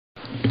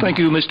Thank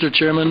you, Mr.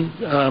 Chairman,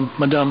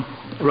 Madam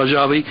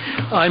Rajavi.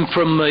 I'm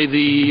from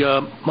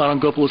the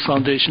Marangopoulos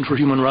Foundation for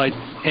Human Rights,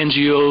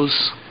 NGOs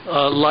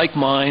like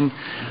mine,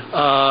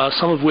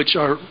 some of which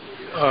are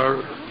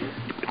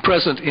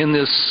present in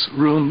this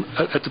room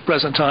at the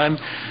present time.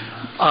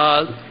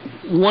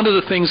 One of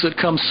the things that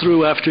comes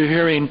through after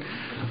hearing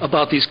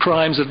about these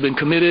crimes that have been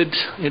committed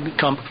in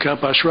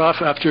Camp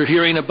Ashraf, after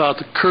hearing about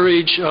the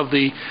courage of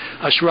the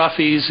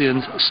Ashrafis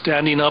in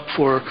standing up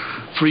for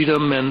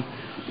freedom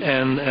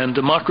and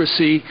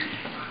democracy,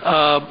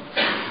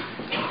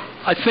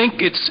 I think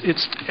it's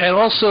and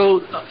also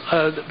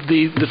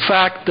the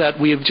fact that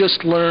we have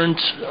just learned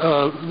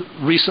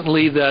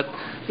recently that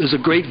there's a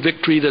great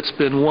victory that's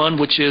been won,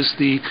 which is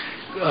the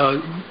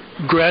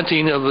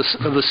granting of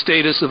the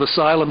status of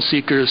asylum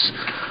seekers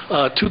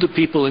to the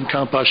people in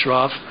Camp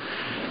Ashraf.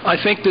 I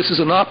think this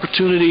is an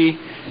opportunity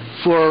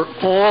for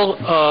all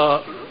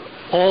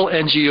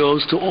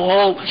NGOs, to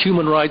all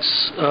human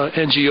rights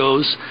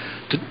NGOs,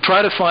 to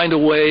try to find a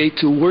way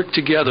to work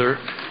together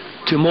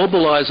to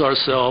mobilize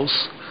ourselves.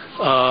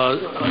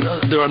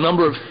 There are a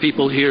number of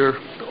people here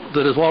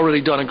that have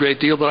already done a great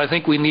deal, but I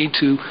think we need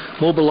to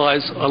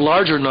mobilize a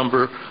larger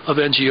number of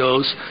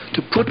NGOs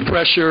to put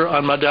pressure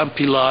on Madame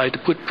Pillay, to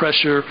put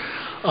pressure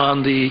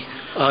on the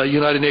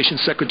United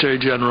Nations Secretary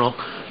General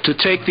to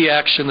take the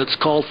action that's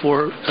called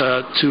for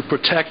to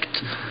protect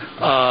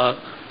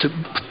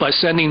by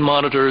sending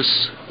monitors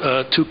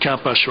to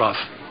Camp Ashraf.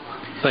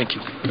 Thank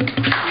you.